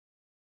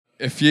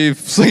if you've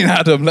seen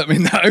Adam, let me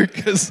know,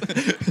 because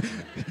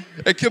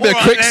it could be a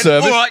quick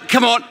service. All right,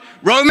 come on.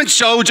 Roman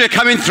soldier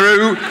coming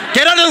through.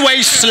 Get out of the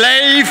way,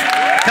 slave.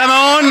 Come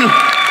on.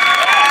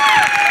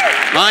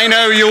 I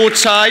know your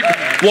type.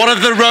 What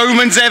have the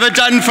Romans ever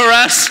done for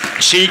us?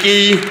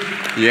 Cheeky.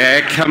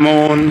 Yeah, come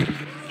on.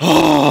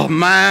 Oh,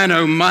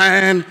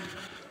 man.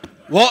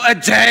 What a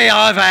day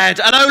I've had.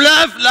 Hello,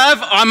 love.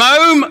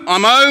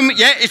 I'm home.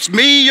 Yeah, it's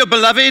me, your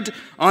beloved.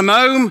 I'm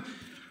home.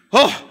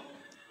 Oh,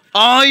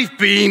 I've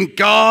been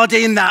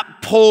guarding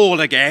that Paul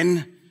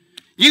again.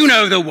 You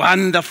know the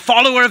one, the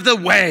follower of the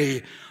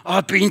way.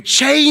 I've been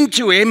chained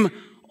to him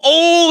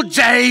all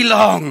day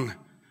long.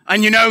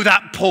 And you know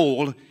that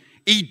Paul,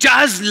 he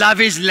does love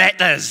his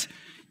letters.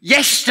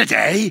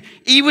 Yesterday,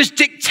 he was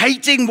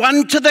dictating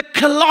one to the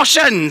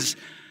Colossians.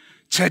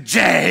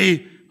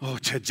 Today,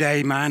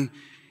 man,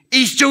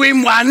 he's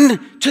doing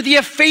one to the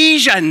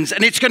Ephesians.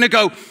 And it's going to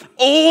go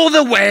all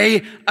the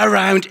way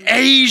around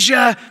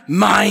Asia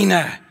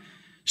Minor.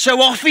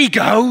 So off he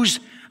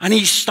goes, and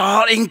he's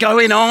starting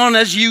going on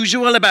as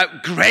usual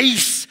about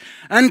grace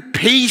and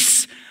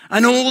peace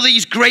and all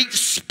these great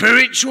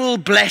spiritual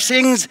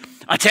blessings.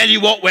 I tell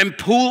you what, when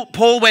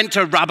Paul went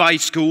to rabbi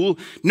school,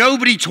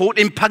 nobody taught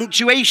him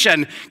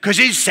punctuation because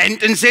his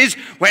sentences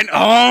went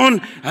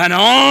on and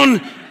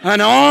on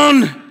and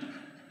on.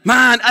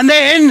 Man, and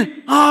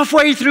then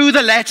halfway through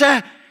the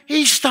letter,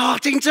 he's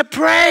starting to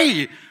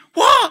pray.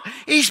 What?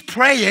 He's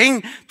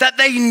praying that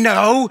they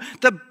know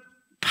the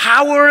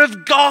power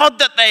of God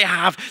that they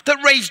have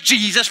that raised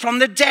Jesus from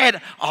the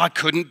dead. I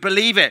couldn't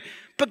believe it.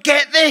 But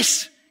get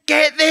this.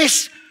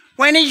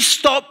 When he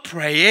stopped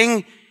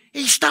praying,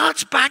 he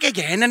starts back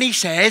again and he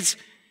says,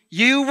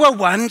 you were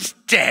once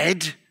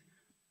dead,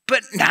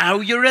 but now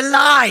you're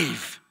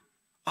alive.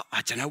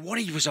 I don't know what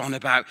he was on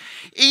about.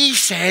 He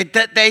said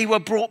that they were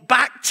brought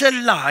back to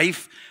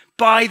life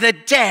by the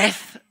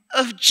death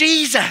of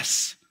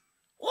Jesus.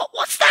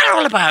 What's that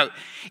all about?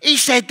 He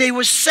said they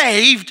were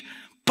saved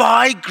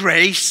by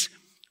grace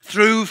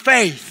through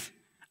faith.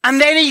 And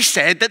then he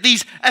said that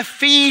these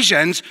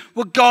Ephesians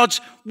were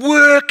God's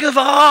work of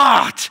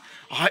art.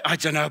 I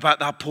don't know about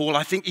that, Paul.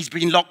 I think he's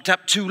been locked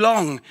up too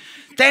long.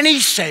 Then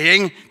he's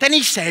saying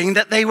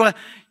that they were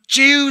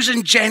Jews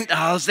and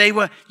Gentiles. They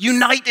were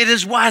united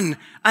as one,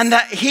 and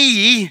that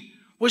he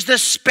was the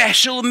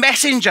special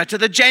messenger to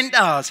the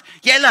Gentiles.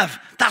 Yeah, love,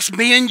 that's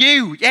me and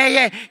you.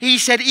 Yeah. He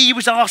said he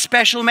was our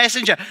special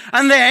messenger.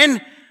 And then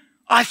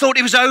I thought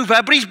it was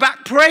over, but he's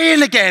back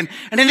praying again.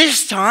 And in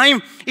this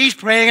time, he's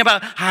praying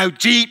about how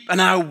deep and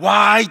how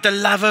wide the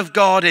love of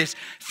God is.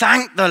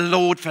 Thank the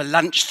Lord for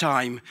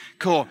lunchtime.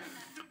 Cool.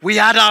 We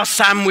had our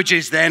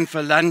sandwiches then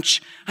for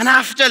lunch. And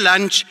after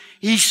lunch,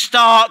 he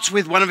starts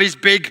with one of his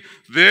big,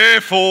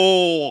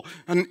 therefore.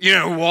 And you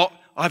know what?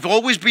 I've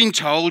always been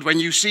told when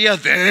you see a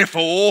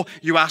therefore,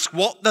 you ask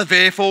what the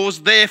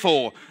therefore's there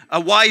for. A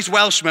wise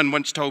Welshman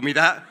once told me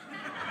that.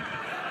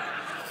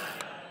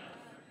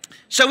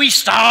 So he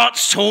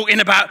starts talking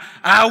about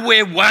how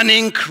we're one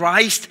in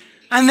Christ.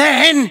 And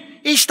then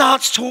he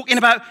starts talking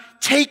about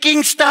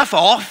taking stuff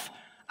off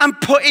and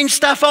putting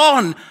stuff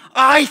on.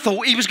 I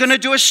thought he was going to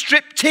do a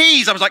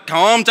striptease. I was like,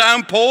 calm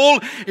down, Paul.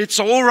 It's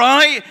all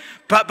right.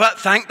 But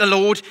thank the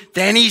Lord.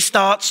 Then he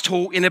starts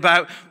talking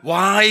about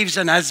wives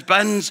and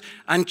husbands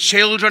and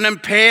children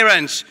and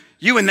parents.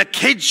 You and the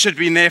kids should have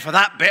been there for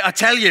that bit, I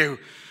tell you.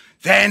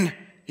 Then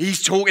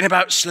he's talking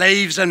about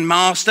slaves and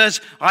masters.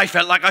 I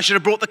felt like I should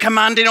have brought the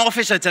commanding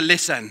officer to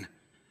listen.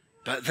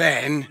 But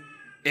then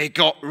it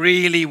got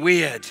really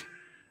weird.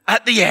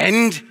 At the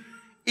end,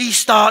 he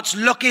starts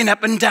looking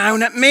up and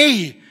down at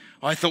me.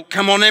 I thought,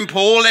 come on then,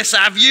 Paul, let's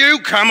have you,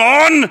 come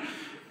on.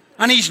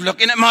 And he's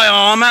looking at my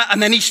armor, and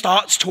then he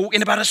starts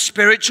talking about a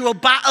spiritual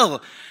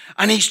battle.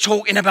 And he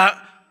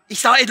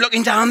started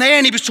looking down there,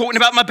 and he was talking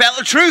about my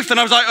belt of truth. And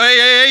I was like,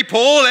 hey,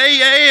 Paul,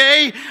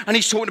 hey. And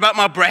he's talking about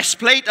my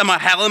breastplate and my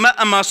helmet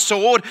and my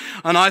sword.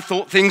 And I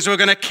thought things were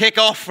going to kick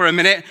off for a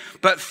minute.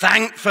 But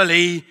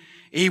thankfully,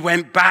 he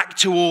went back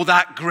to all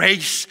that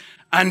grace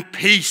and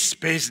peace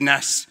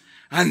business.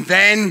 And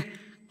then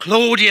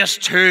Claudius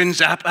turns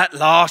up at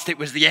last. It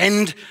was the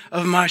end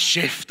of my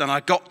shift and I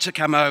got to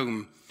come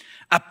home.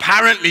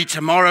 Apparently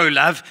tomorrow,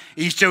 love,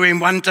 he's doing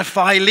one to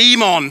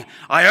Philemon.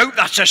 I hope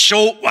that's a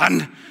short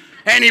one.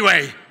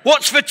 Anyway,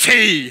 what's for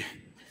tea?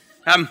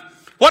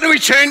 Why don't we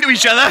turn to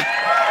each other?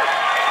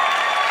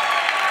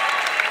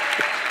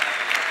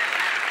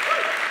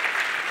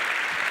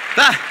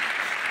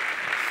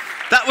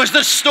 That was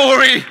the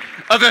story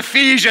of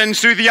Ephesians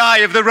through the eye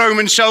of the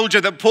Roman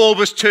soldier that Paul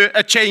was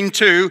chained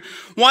to.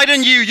 Why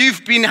don't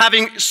you've been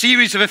having a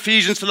series of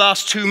Ephesians for the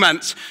last 2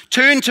 months,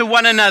 turn to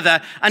one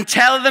another and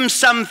tell them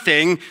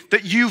something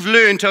that you've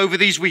learned over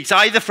these weeks,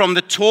 either from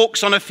the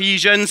talks on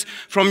Ephesians,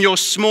 from your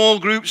small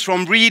groups,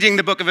 from reading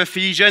the book of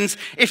Ephesians.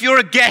 If you're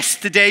a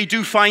guest today,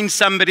 do find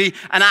somebody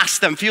and ask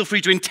them. Feel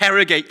free to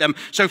interrogate them.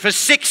 So for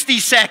 60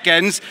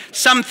 seconds,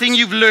 something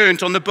you've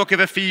learned on the book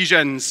of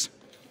Ephesians.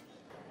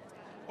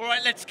 All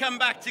right, let's come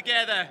back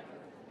together.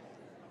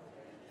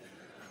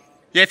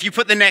 Yeah, if you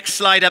put the next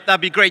slide up,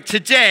 that'd be great.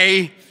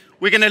 Today,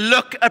 we're going to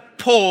look at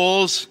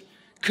Paul's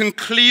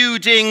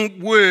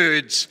concluding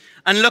words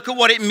and look at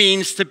what it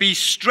means to be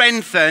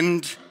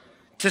strengthened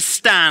to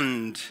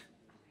stand.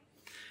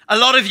 A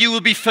lot of you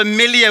will be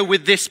familiar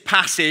with this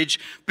passage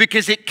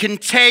because it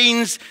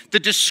contains the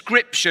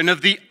description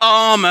of the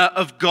armor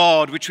of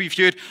God, which we've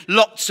heard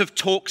lots of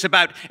talks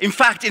about. In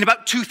fact, in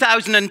about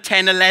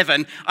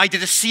 2010-11, I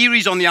did a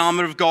series on the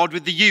armor of God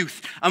with the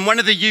youth. And one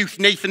of the youth,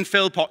 Nathan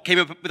Philpott, came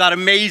up with that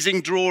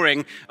amazing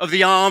drawing of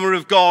the armor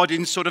of God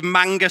in sort of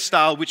manga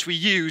style, which we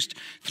used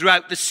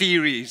throughout the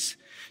series.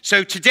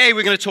 So today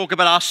we're going to talk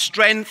about our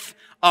strength,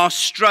 our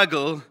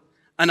struggle,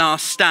 and our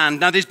stand.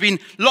 Now, there's been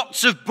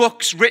lots of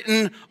books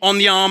written on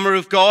the armor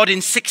of God. In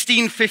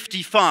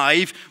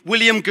 1655,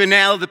 William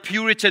Gurnell, the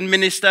Puritan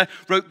minister,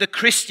 wrote The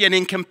Christian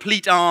in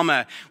Complete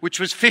Armor, which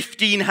was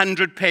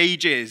 1,500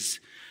 pages.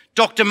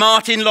 Dr.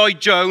 Martin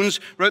Lloyd-Jones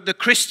wrote The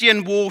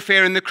Christian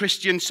Warfare and the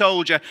Christian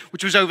Soldier,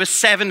 which was over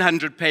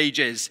 700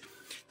 pages.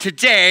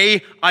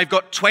 Today, I've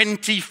got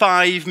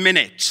 25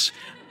 minutes.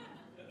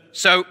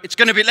 So it's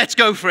going to be, let's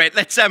go for it.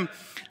 Let's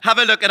have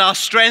a look at our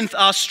strength,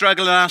 our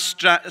struggle, and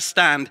our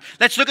stand.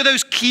 Let's look at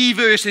those key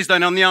verses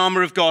then on the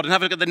armor of God and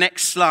have a look at the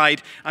next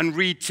slide and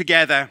read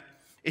together.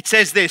 It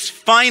says this: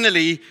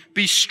 finally,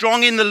 be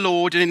strong in the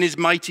Lord and in his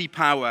mighty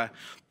power.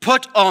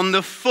 Put on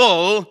the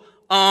full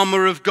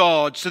armor of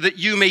God so that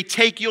you may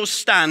take your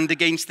stand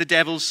against the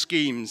devil's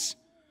schemes.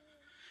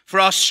 For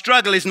our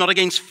struggle is not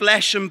against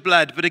flesh and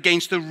blood, but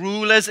against the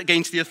rulers,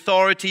 against the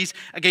authorities,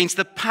 against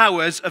the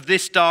powers of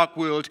this dark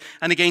world,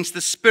 and against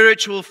the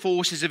spiritual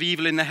forces of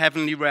evil in the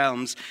heavenly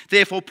realms.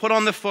 Therefore, put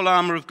on the full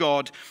armor of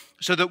God,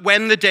 so that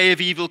when the day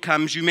of evil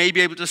comes, you may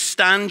be able to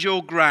stand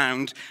your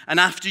ground, and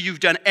after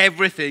you've done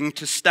everything,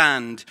 to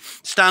stand.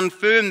 Stand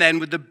firm then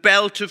with the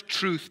belt of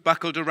truth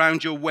buckled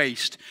around your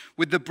waist,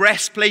 with the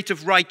breastplate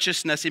of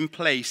righteousness in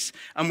place,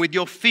 and with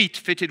your feet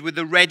fitted with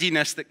the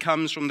readiness that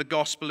comes from the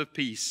gospel of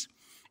peace.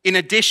 In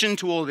addition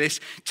to all this,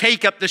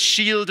 take up the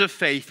shield of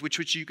faith,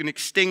 which you can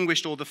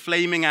extinguish all the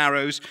flaming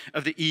arrows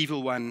of the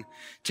evil one.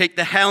 Take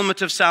the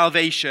helmet of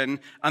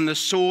salvation and the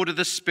sword of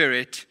the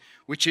Spirit,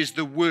 which is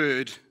the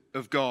word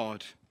of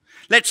God.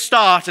 Let's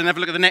start and have a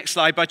look at the next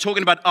slide by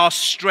talking about our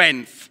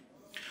strength.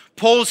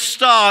 Paul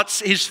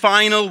starts his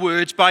final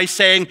words by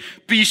saying,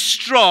 be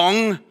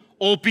strong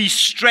or be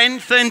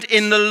strengthened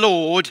in the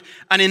Lord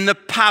and in the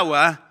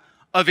power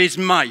of his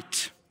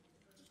might.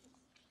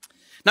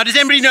 Now, does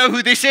anybody know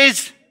who this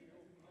is?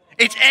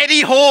 It's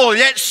Eddie Hall.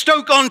 Yeah,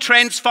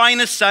 Stoke-on-Trent's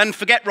finest son.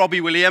 Forget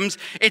Robbie Williams.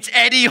 It's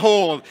Eddie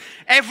Hall.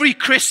 Every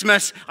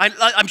Christmas,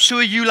 I'm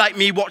sure you, like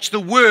me, watch The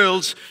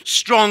World's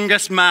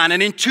Strongest Man.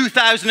 And in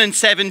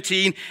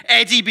 2017,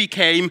 Eddie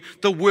became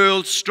the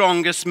world's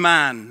strongest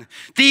man.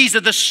 These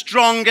are the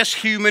strongest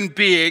human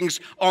beings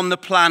on the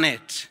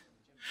planet.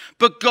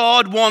 But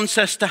God wants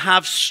us to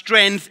have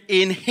strength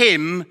in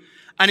him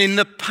and in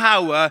the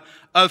power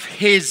of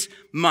his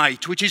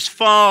might, which is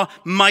far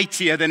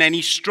mightier than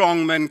any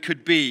strongman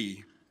could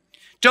be.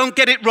 Don't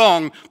get it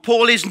wrong.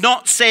 Paul is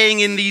not saying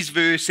in these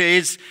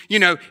verses,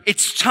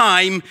 it's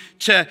time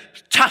to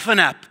toughen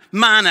up,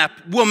 man up,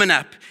 woman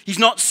up. He's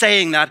not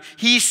saying that.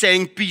 He's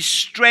saying be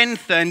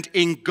strengthened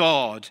in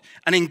God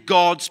and in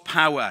God's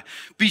power.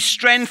 Be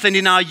strengthened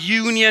in our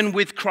union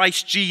with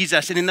Christ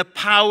Jesus and in the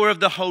power of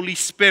the Holy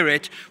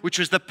Spirit, which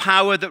was the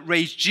power that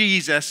raised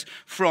Jesus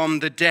from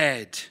the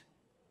dead.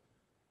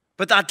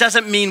 But that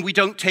doesn't mean we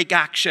don't take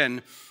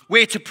action.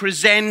 We're to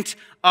present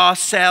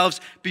ourselves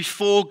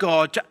before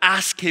God, to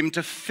ask him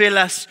to fill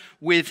us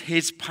with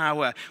his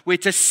power. We're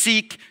to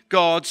seek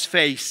God's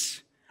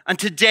face. And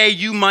today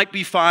you might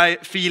be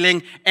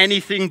feeling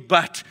anything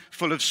but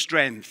full of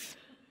strength.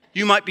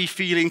 You might be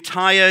feeling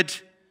tired,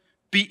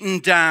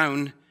 beaten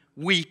down,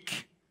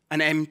 weak, and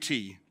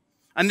empty.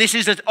 And this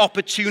is an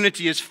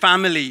opportunity as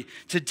family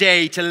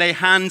today to lay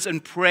hands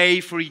and pray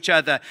for each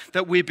other,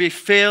 that we be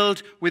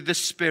filled with the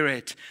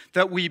Spirit,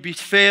 that we be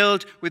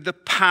filled with the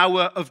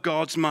power of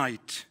God's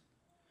might.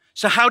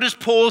 So how does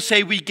Paul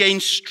say we gain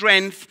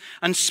strength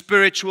and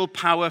spiritual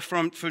power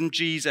from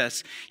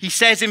Jesus? He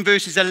says in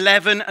verses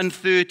 11 and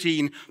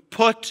 13,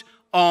 put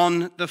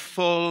on the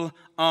full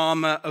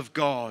armor of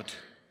God.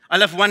 I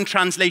love one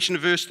translation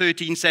of verse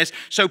 13 says,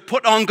 so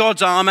put on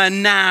God's armor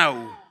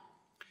now.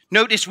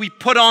 Notice we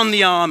put on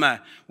the armor.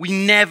 We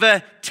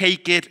never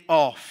take it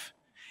off.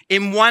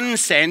 In one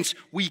sense,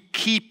 we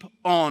keep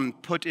on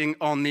putting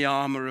on the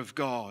armor of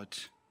God.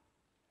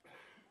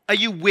 Are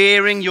you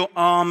wearing your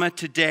armor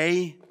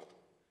today?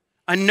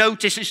 And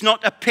notice it's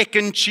not a pick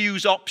and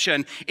choose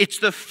option. It's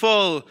the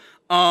full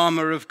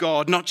armor of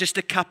God, not just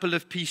a couple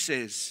of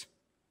pieces.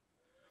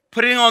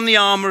 Putting on the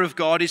armor of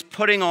God is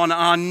putting on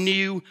our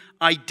new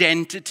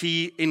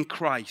identity in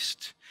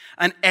Christ.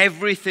 And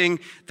everything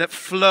that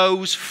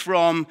flows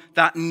from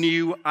that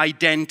new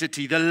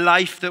identity, the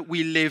life that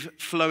we live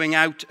flowing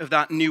out of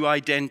that new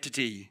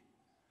identity.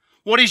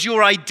 What is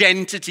your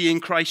identity in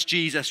Christ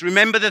Jesus?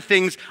 Remember the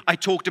things I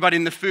talked about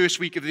in the first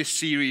week of this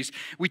series.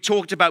 We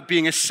talked about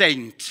being a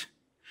saint.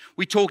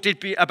 We talked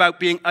about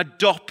being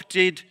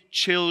adopted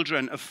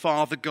children of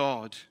Father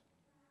God.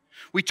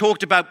 We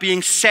talked about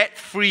being set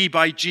free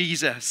by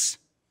Jesus.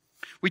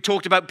 We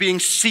talked about being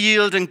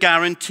sealed and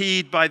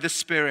guaranteed by the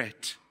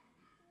Spirit.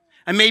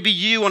 And maybe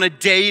you on a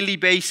daily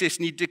basis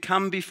need to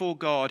come before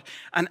God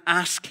and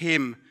ask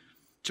him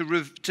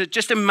to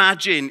just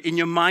imagine in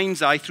your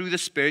mind's eye through the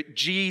Spirit,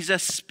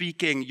 Jesus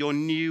speaking your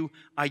new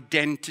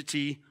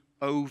identity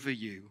over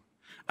you.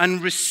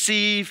 And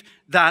receive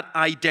that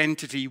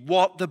identity,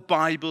 what the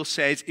Bible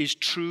says is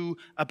true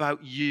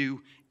about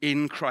you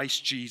in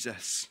Christ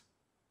Jesus.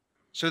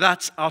 So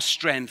that's our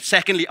strength.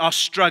 Secondly, our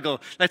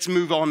struggle. Let's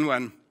move on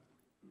one.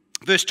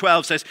 Verse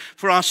 12 says,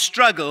 "For our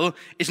struggle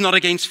is not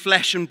against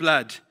flesh and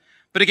blood,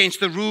 but against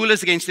the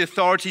rulers, against the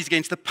authorities,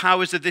 against the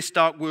powers of this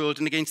dark world,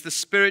 and against the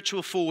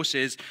spiritual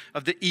forces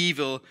of the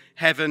evil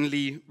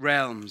heavenly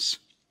realms."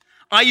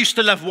 I used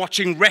to love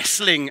watching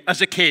wrestling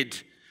as a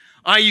kid.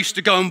 I used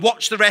to go and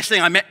watch the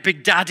wrestling. I met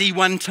Big Daddy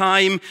one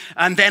time,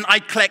 and then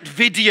I'd collect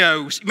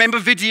videos. Remember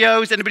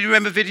videos? Anybody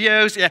remember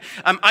videos? Yeah.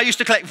 I used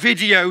to collect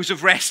videos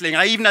of wrestling.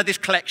 I even had this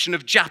collection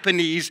of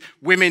Japanese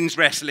women's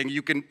wrestling.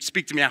 You can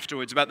speak to me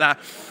afterwards about that.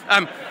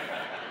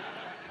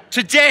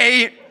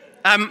 Today,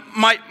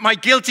 my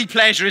guilty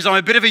pleasure is I'm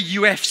a bit of a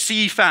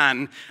UFC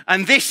fan,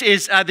 and this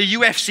is the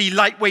UFC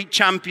lightweight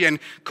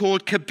champion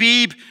called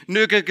Khabib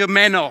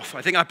Nurmagomedov.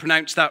 I think I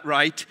pronounced that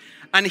right.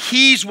 And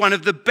he's one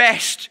of the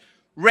best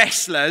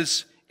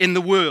wrestlers in the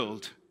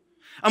world.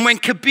 And when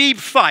Khabib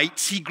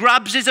fights, he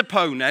grabs his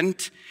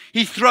opponent,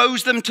 he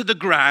throws them to the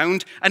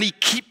ground, and he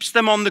keeps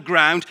them on the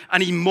ground,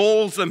 and he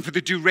mauls them for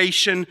the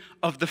duration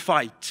of the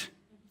fight.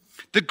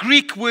 The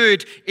Greek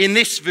word in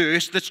this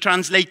verse that's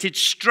translated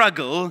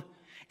struggle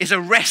is a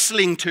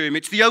wrestling term.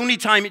 It's the only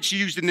time it's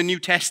used in the New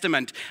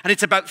Testament. And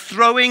it's about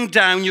throwing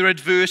down your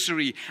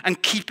adversary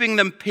and keeping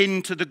them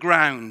pinned to the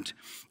ground.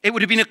 It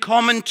would have been a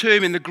common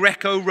term in the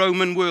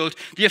Greco-Roman world.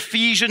 The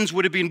Ephesians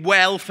would have been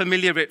well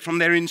familiar with it from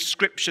their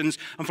inscriptions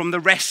and from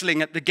the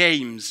wrestling at the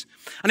games.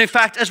 And in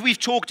fact, as we've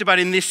talked about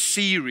in this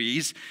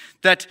series,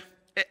 that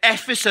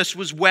Ephesus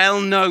was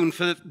well known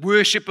for the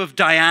worship of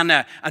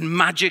Diana and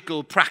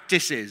magical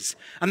practices.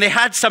 And they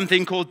had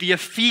something called the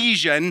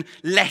Ephesian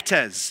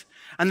letters.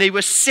 And they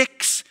were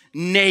 6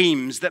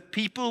 names that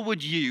people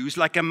would use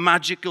like a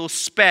magical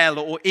spell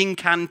or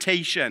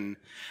incantation.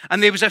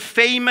 And there was a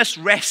famous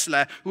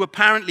wrestler who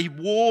apparently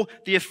wore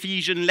the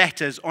Ephesian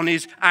letters on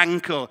his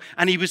ankle,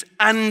 and he was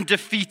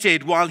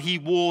undefeated while he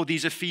wore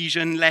these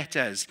Ephesian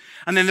letters.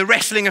 And then the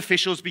wrestling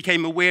officials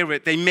became aware of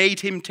it. They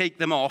made him take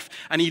them off,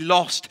 and he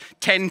lost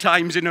 10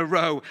 times in a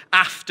row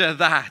after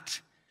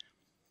that.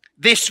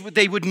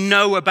 They would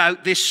know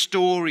about this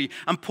story,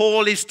 and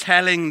Paul is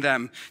telling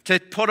them to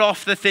put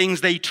off the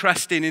things they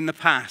trust in the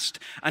past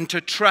and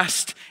to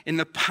trust in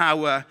the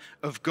power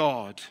of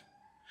God.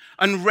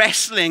 And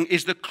wrestling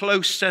is the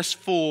closest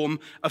form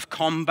of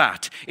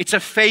combat. It's a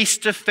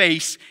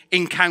face-to-face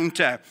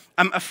encounter.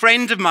 A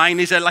friend of mine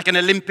is like an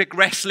Olympic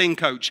wrestling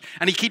coach,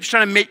 and he keeps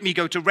trying to make me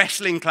go to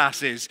wrestling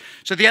classes.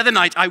 So the other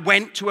night, I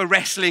went to a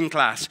wrestling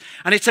class,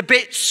 and it's a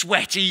bit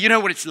sweaty. You know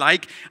what it's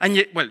like. And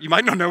you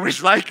might not know what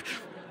it's like.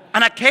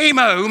 And I came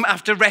home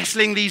after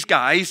wrestling these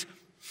guys,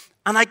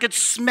 and I could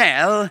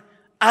smell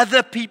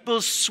other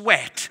people's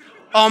sweat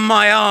on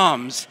my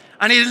arms.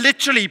 And it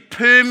literally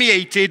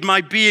permeated my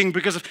being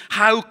because of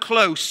how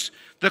close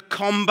the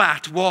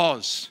combat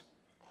was.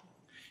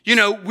 You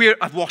know,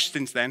 I've washed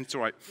since then, it's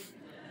all right.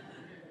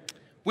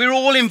 We're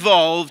all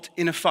involved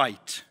in a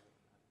fight.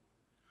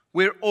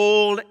 We're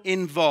all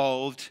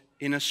involved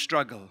in a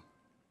struggle.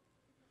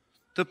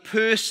 The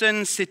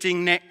person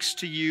sitting next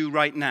to you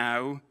right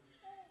now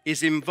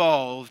is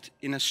involved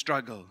in a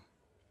struggle.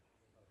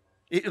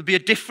 It'll be a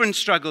different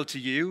struggle to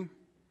you.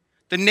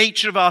 The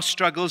nature of our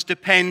struggles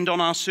depend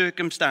on our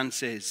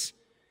circumstances.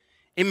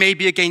 It may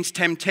be against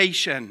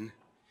temptation.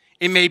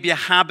 It may be a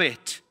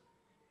habit.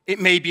 It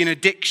may be an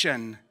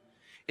addiction.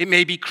 It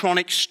may be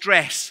chronic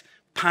stress,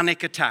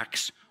 panic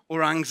attacks,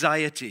 or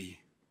anxiety.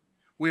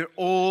 We're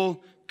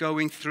all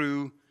going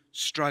through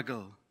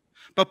struggle.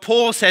 But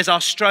Paul says our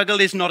struggle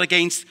is not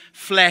against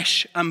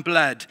flesh and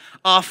blood.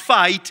 Our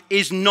fight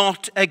is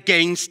not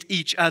against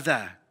each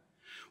other.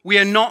 We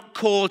are not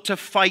called to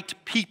fight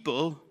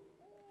people,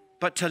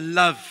 but to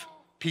love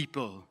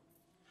people.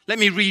 Let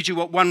me read you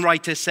what one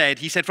writer said.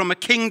 He said, from a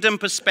kingdom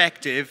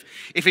perspective,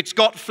 if it's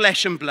got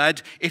flesh and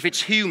blood, if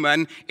it's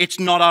human, it's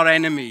not our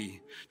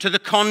enemy. To the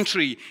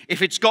contrary,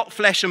 if it's got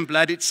flesh and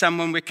blood, it's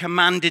someone we're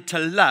commanded to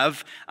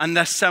love, and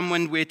thus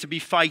someone we're to be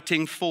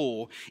fighting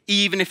for,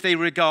 even if they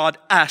regard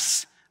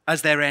us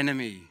as their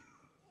enemy.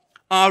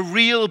 Our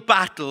real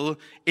battle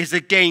is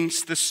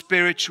against the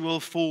spiritual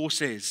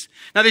forces.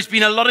 Now, there's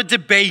been a lot of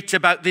debate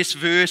about this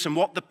verse and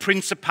what the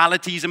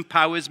principalities and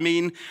powers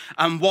mean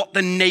and what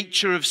the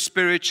nature of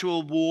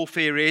spiritual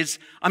warfare is.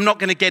 I'm not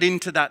going to get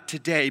into that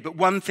today, but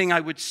one thing I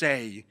would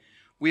say,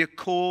 we are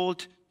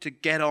called to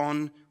get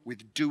on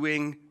with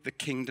doing the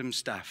kingdom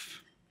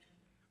stuff.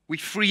 We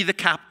free the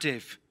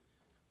captive.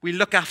 We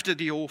look after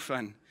the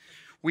orphan.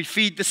 We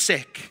feed the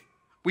sick.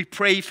 We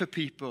pray for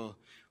people.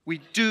 We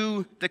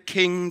do the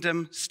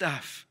kingdom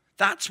stuff.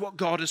 That's what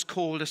God has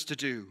called us to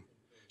do.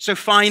 So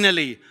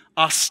finally,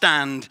 our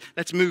stand.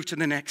 Let's move to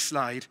the next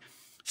slide.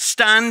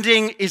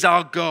 Standing is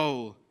our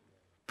goal.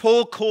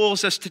 Paul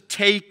calls us to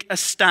take a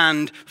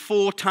stand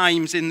 4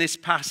 times in this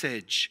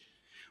passage.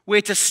 We're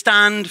to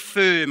stand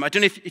firm. I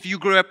don't know if you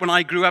grew up, when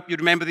I grew up,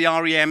 you'd remember the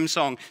REM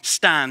song,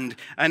 Stand.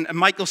 And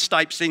Michael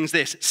Stipe sings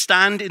this,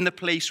 stand in the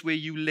place where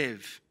you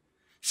live.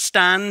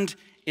 Stand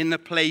in the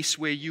place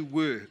where you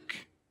work.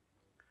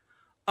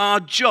 Our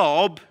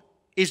job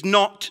is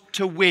not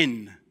to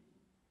win.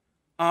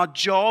 Our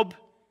job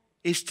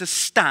is to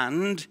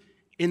stand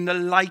in the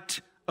light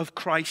of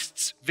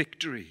Christ's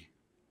victory.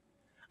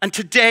 And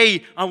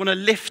today, I want to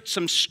lift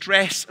some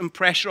stress and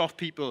pressure off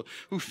people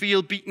who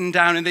feel beaten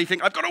down and they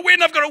think, I've got to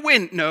win, I've got to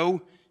win.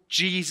 No,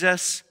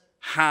 Jesus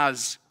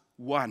has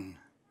won.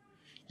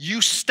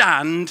 You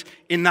stand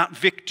in that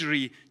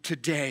victory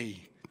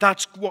today.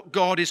 That's what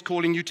God is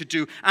calling you to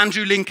do.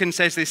 Andrew Lincoln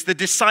says this, the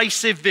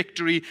decisive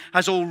victory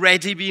has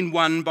already been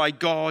won by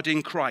God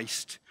in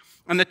Christ.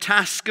 And the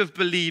task of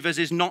believers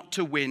is not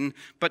to win,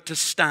 but to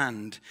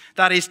stand.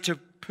 That is to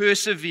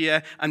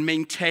persevere and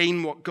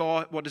maintain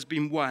what has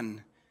been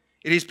won.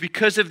 It is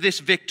because of this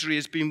victory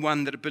has been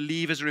won that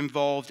believers are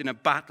involved in a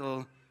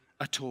battle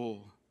at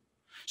all.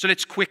 So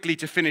let's quickly,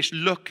 to finish,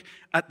 look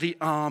at the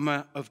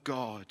armor of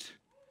God.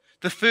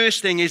 The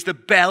first thing is the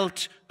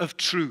belt of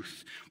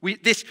truth.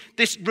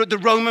 The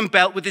Roman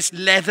belt with this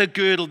leather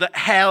girdle that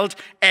held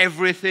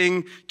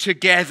everything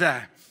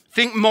together.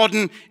 Think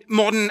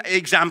modern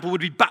example would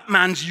be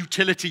Batman's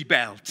utility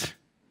belt.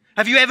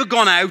 Have you ever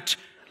gone out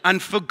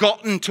and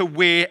forgotten to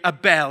wear a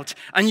belt?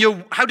 And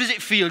how does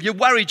it feel? You're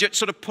worried, you're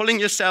sort of pulling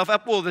yourself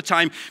up all the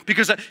time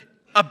because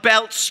a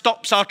belt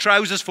stops our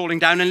trousers falling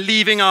down and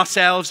leaving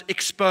ourselves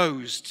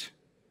exposed.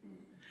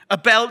 A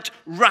belt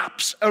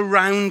wraps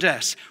around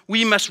us.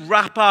 We must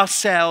wrap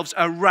ourselves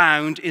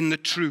around in the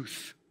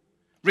truth.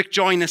 Rick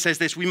Joyner says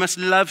this, we must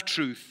love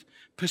truth,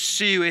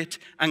 pursue it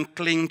and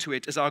cling to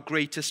it as our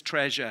greatest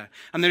treasure.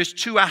 And there is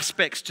 2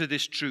 aspects to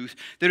this truth.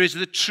 There is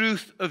the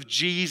truth of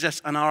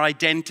Jesus and our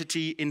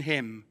identity in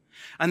him.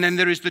 And then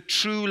there is the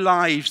true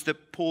lives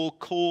that Paul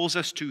calls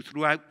us to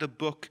throughout the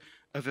book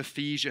of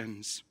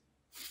Ephesians.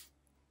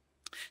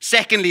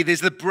 Secondly,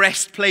 there's the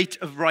breastplate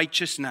of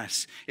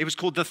righteousness. It was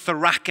called the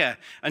thoraka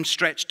and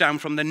stretched down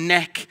from the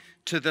neck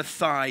to the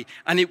thigh.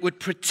 And it would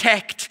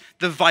protect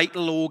the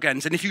vital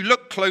organs. And if you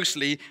look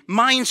closely,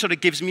 mine sort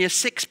of gives me a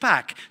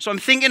 6-pack. So I'm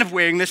thinking of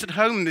wearing this at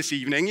home this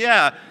evening.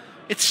 Yeah,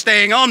 it's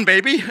staying on,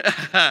 baby.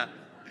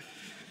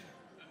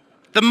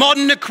 The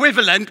modern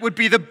equivalent would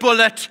be the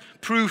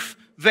bulletproof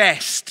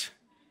vest.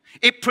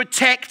 It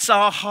protects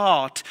our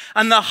heart.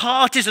 And the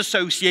heart is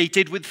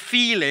associated with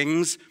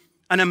feelings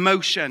and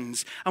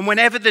emotions. And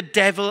whenever the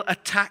devil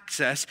attacks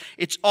us,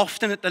 it's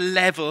often at the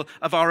level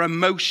of our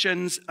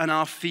emotions and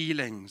our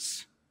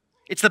feelings.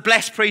 It's the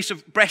breastplate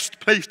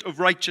of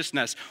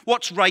righteousness.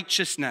 What's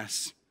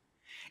righteousness?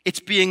 It's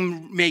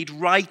being made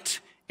right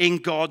in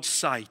God's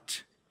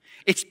sight.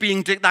 It's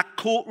being that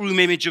courtroom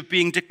image of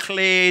being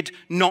declared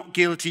not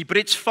guilty, but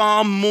it's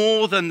far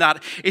more than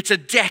that. It's a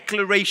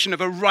declaration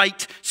of a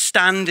right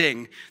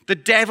standing. The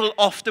devil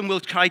often will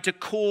try to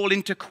call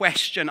into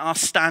question our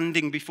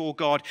standing before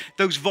God.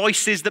 Those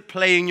voices that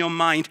play in your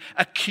mind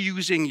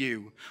accusing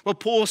you. Well,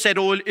 Paul said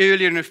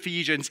earlier in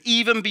Ephesians,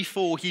 even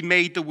before he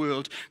made the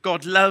world,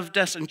 God loved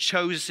us and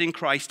chose us in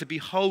Christ to be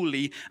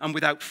holy and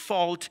without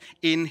fault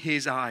in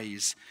his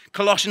eyes.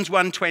 Colossians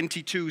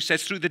 1:22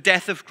 says, through the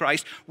death of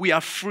Christ, we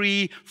are free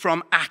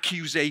from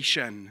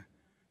accusation.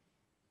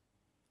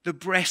 The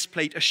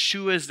breastplate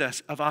assures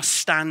us of our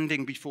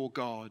standing before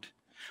God.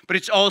 But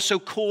it's also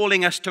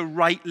calling us to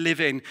right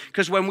living.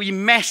 Because when we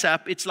mess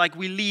up, it's like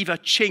we leave a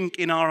chink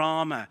in our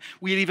armor.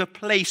 We leave a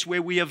place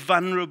where we are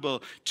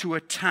vulnerable to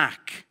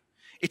attack.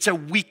 It's a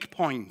weak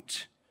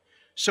point.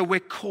 So we're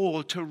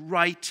called to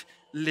right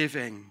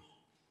living.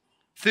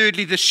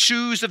 Thirdly, the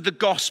shoes of the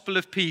gospel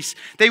of peace.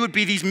 They would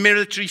be these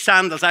military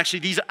sandals.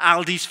 Actually, these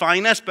are Aldi's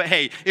finest, but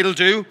hey, it'll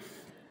do.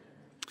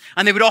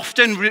 And they would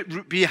often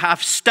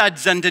have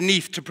studs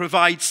underneath to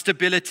provide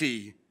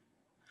stability.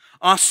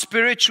 Our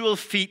spiritual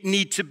feet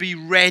need to be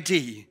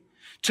ready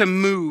to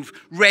move,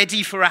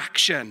 ready for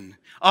action.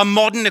 Our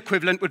modern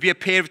equivalent would be a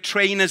pair of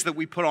trainers that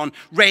we put on,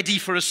 ready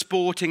for a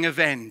sporting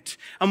event.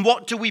 And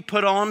what do we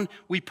put on?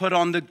 We put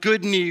on the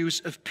good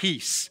news of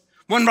peace.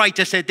 One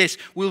writer said this,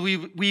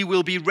 we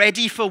will be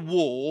ready for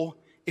war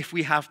if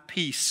we have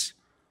peace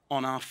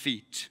on our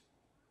feet.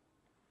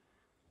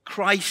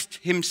 Christ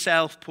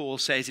himself, Paul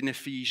says in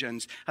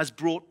Ephesians, has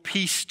brought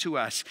peace to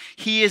us.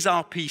 He is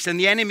our peace, and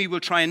the enemy will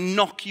try and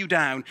knock you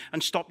down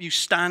and stop you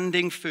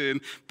standing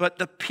firm. But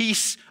the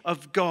peace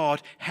of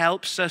God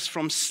helps us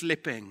from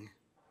slipping.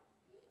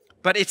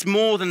 But it's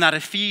more than that.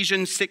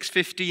 Ephesians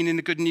 6:15 in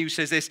the Good News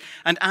says this,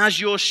 and as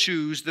your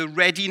shoes, the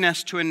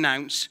readiness to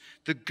announce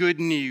the good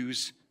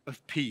news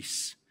of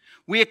peace.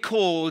 We're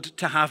called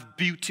to have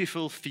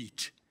beautiful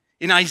feet.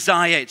 In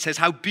Isaiah, it says,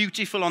 how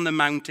beautiful on the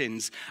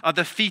mountains are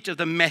the feet of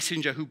the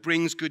messenger who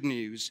brings good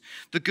news,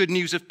 the good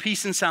news of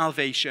peace and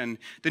salvation,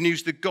 the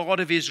news the God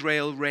of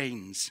Israel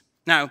reigns.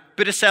 Now,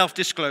 bit of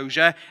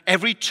self-disclosure,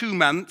 every 2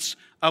 months,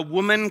 a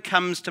woman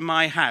comes to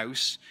my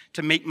house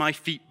to make my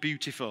feet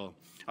beautiful.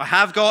 I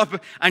have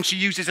got, and she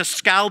uses a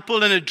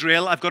scalpel and a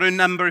drill. I've got her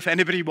number if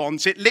anybody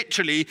wants it,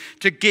 literally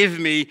to give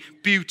me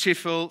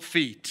beautiful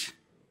feet.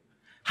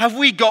 Have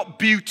we got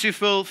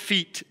beautiful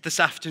feet this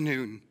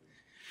afternoon?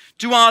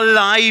 Do our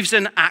lives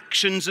and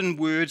actions and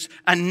words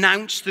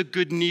announce the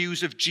good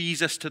news of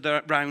Jesus to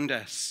those around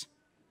us?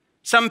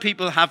 Some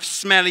people have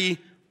smelly,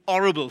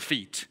 horrible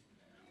feet.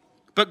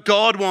 But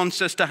God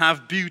wants us to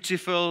have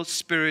beautiful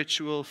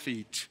spiritual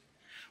feet.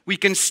 We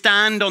can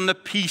stand on the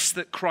peace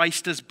that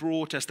Christ has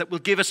brought us, that will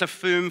give us a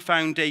firm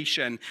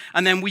foundation.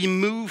 And then we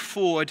move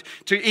forward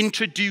to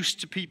introduce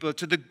to people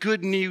to the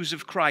good news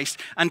of Christ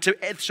and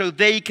so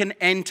they can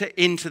enter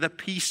into the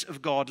peace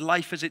of God,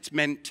 life as it's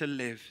meant to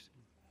live.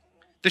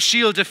 The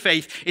shield of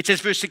faith, it says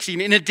verse 16,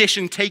 in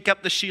addition, take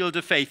up the shield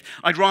of faith.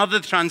 I'd rather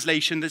the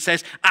translation that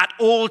says, at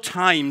all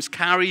times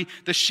carry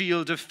the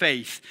shield of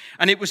faith.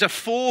 And it was a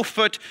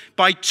 4-foot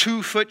by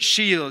 2-foot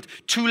shield,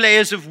 2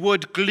 layers of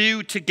wood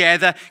glued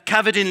together,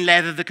 covered in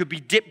leather that could be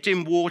dipped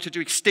in water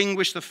to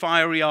extinguish the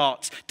fiery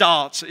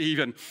darts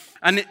even.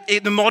 And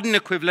the modern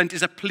equivalent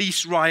is a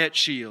police riot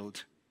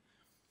shield.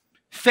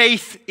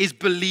 Faith is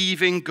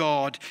believing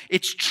God.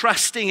 It's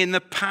trusting in the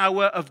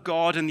power of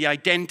God and the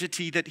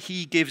identity that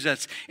he gives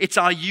us. It's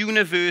our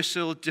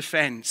universal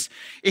defense.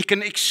 It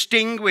can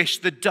extinguish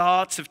the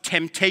darts of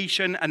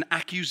temptation and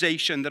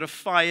accusation that are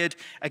fired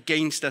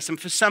against us. And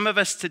for some of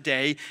us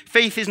today,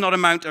 faith is not a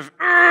amount of,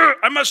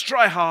 I must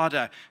try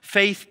harder.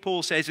 Faith,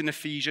 Paul says in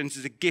Ephesians,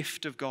 is a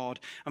gift of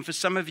God. And for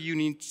some of you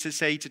need to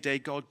say today,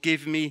 God,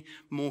 give me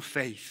more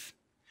faith.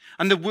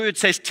 And the word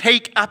says,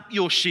 take up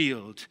your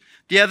shield.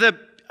 The other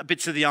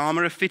bits of the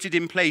armor are fitted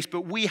in place,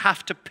 but we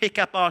have to pick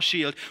up our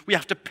shield. We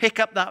have to pick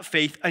up that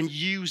faith and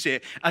use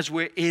it as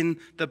we're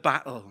in the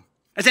battle.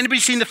 Has anybody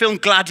seen the film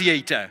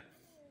Gladiator?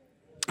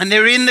 And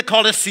they're in the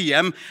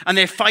Colosseum and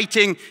they're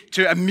fighting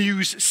to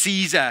amuse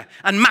Caesar.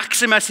 And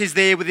Maximus is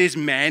there with his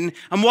men.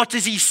 And what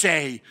does he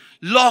say?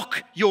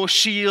 Lock your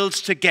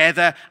shields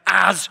together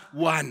as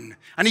one.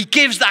 And he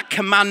gives that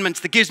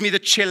commandment that gives me the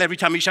chill every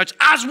time he shouts,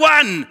 as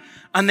one.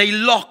 And they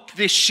lock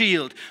this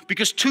shield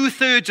because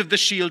 2/3 of the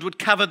shield would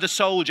cover the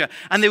soldier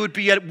and there would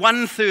be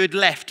 1/3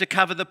 left to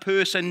cover the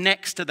person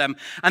next to them.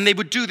 And they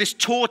would do this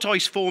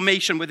tortoise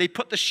formation where they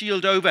put the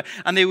shield over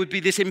and there would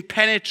be this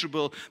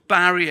impenetrable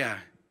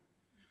barrier.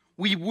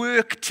 We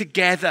work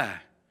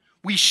together.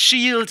 We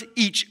shield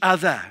each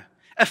other.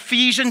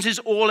 Ephesians is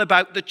all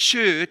about the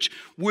church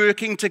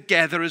working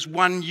together as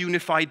one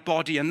unified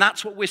body. And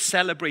that's what we're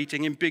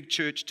celebrating in Big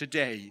Church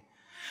today.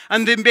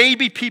 And there may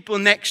be people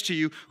next to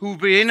you who will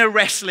be in a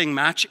wrestling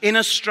match, in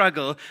a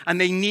struggle, and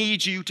they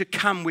need you to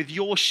come with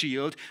your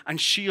shield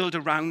and shield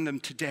around them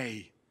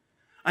today.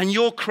 And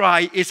your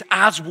cry is,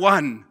 as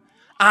one.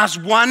 As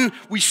one,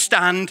 we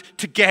stand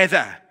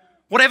together.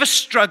 Whatever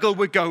struggle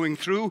we're going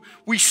through,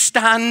 we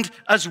stand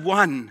as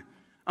one.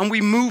 And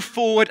we move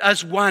forward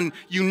as one,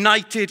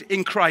 united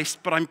in Christ.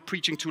 But I'm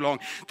preaching too long.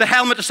 The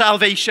helmet of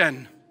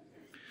salvation.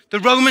 The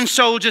Roman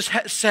soldier's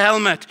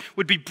helmet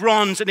would be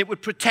bronze and it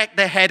would protect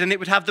their head and it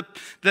would have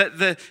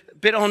the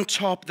bit on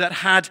top that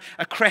had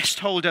a crest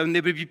holder and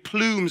there would be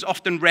plumes,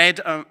 often red.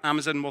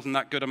 Amazon wasn't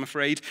that good, I'm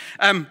afraid.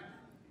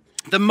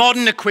 The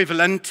modern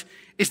equivalent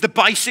is the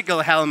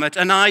bicycle helmet.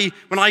 And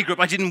when I grew up,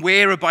 I didn't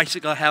wear a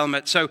bicycle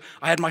helmet. So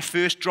I had my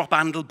first drop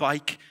handle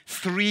bike,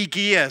 3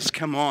 gears.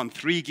 Come on,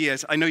 3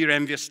 gears. I know you're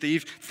envious,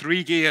 Steve.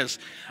 3 gears.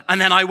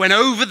 And then I went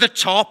over the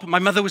top. My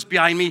mother was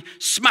behind me,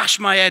 smashed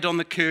my head on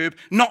the curb,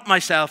 knocked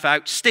myself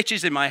out,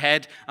 stitches in my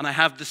head, and I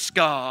have the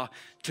scar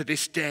to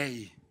this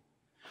day.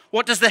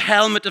 What does the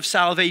helmet of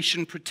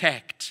salvation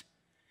protect?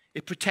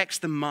 It protects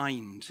the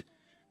mind,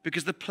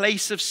 because the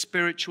place of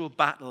spiritual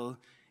battle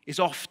is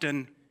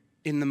often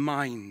in the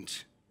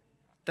mind.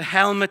 The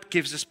helmet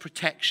gives us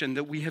protection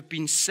that we have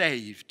been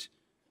saved.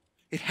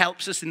 It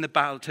helps us in the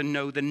battle to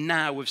know the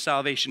now of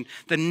salvation,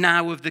 the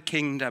now of the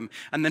kingdom.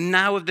 And the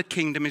now of the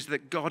kingdom is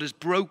that God has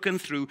broken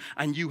through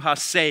and you are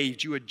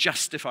saved, you are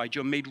justified,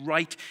 you're made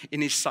right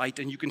in his sight,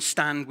 and you can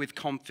stand with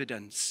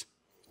confidence.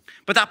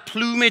 But that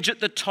plumage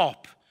at the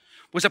top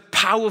was a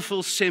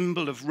powerful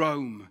symbol of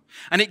Rome,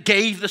 and it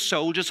gave the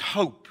soldiers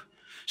hope.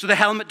 So the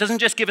helmet doesn't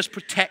just give us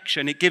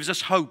protection, it gives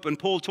us hope. And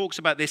Paul talks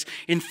about this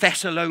in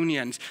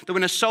Thessalonians, that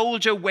when a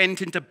soldier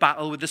went into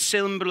battle with the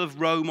symbol of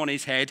Rome on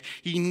his head,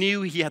 he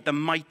knew he had the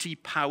mighty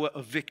power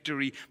of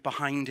victory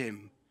behind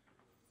him.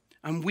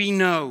 And we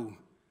know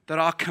that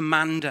our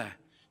commander,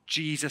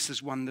 Jesus,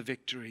 has won the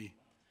victory.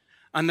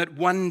 And that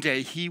one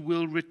day he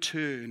will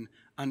return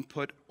and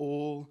put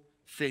all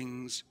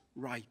things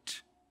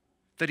right.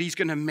 That he's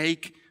going to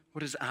make,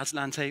 what does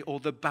Aslan say, all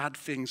the bad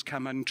things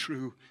come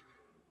untrue.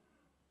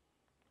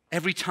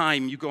 Every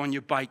time you go on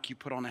your bike, you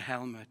put on a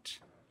helmet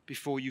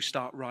before you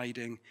start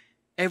riding.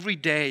 Every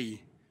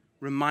day,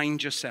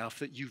 remind yourself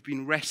that you've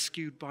been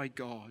rescued by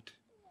God,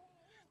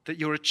 that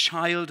you're a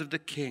child of the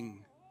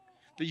King,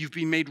 that you've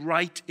been made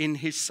right in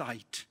his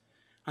sight,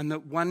 and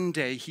that one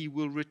day he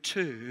will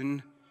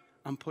return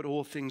and put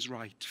all things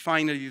right.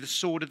 Finally, the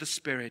sword of the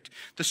Spirit.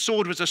 The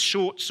sword was a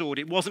short sword.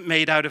 It wasn't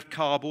made out of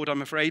cardboard,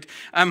 I'm afraid.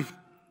 And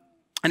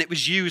it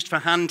was used for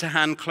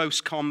hand-to-hand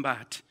close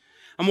combat.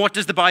 And what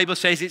does the Bible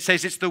say? It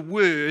says it's the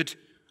word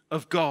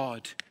of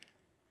God.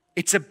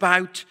 It's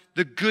about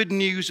the good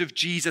news of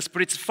Jesus,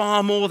 but it's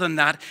far more than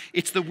that.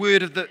 It's the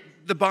word of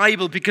the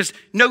Bible, because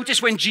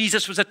notice when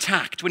Jesus was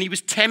attacked, when he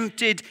was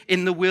tempted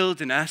in the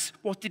wilderness,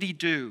 what did he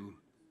do?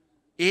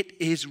 It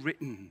is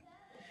written.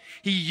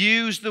 He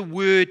used the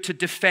word to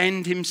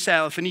defend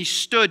himself, and he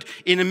stood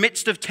in the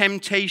midst of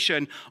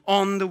temptation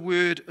on the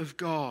word of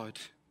God.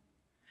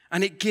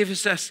 And it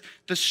gives us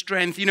the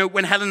strength. You know,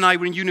 when Helen and I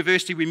were in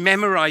university, we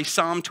memorized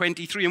Psalm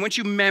 23. And once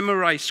you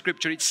memorize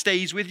scripture, it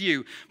stays with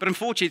you. But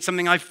unfortunately, it's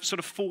something I've sort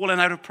of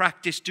fallen out of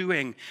practice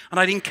doing. And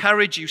I'd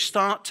encourage you,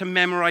 start to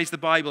memorize the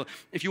Bible.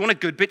 If you want a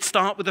good bit,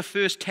 start with the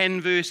first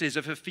 10 verses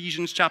of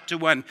Ephesians chapter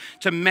 1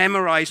 to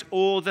memorize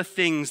all the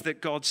things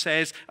that God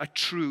says are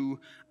true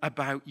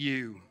about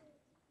you.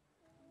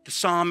 The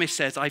psalmist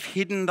says, I've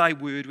hidden thy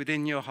word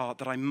within your heart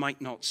that I might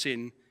not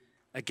sin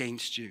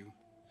against you.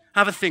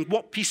 Have a think.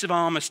 What piece of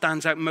armor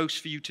stands out most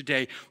for you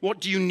today?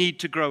 What do you need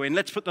to grow in?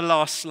 Let's put the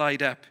last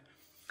slide up.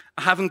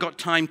 I haven't got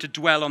time to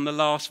dwell on the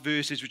last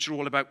verses, which are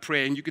all about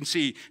prayer. And you can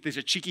see there's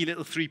a cheeky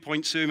little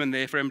 3-point sermon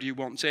there for anybody who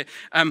wants it.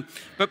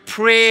 But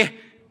prayer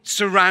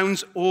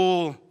surrounds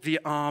all the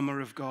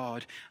armor of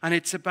God. And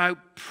it's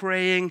about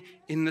praying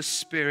in the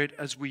Spirit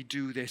as we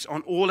do this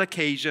on all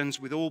occasions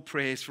with all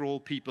prayers for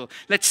all people.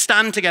 Let's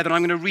stand together. And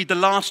I'm going to read the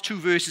last 2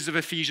 verses of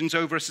Ephesians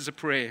over us as a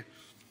prayer.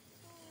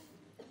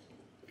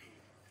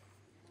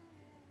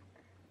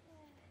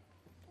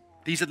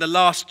 These are the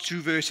last 2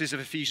 verses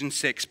of Ephesians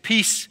 6.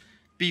 Peace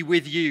be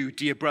with you,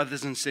 dear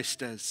brothers and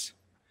sisters.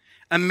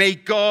 And may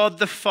God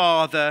the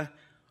Father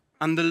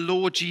and the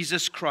Lord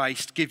Jesus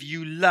Christ give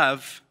you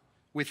love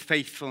with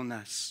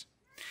faithfulness.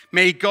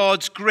 May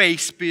God's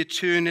grace be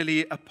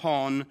eternally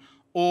upon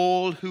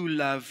all who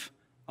love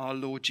our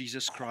Lord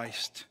Jesus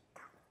Christ.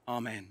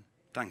 Amen.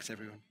 Thanks,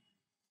 everyone.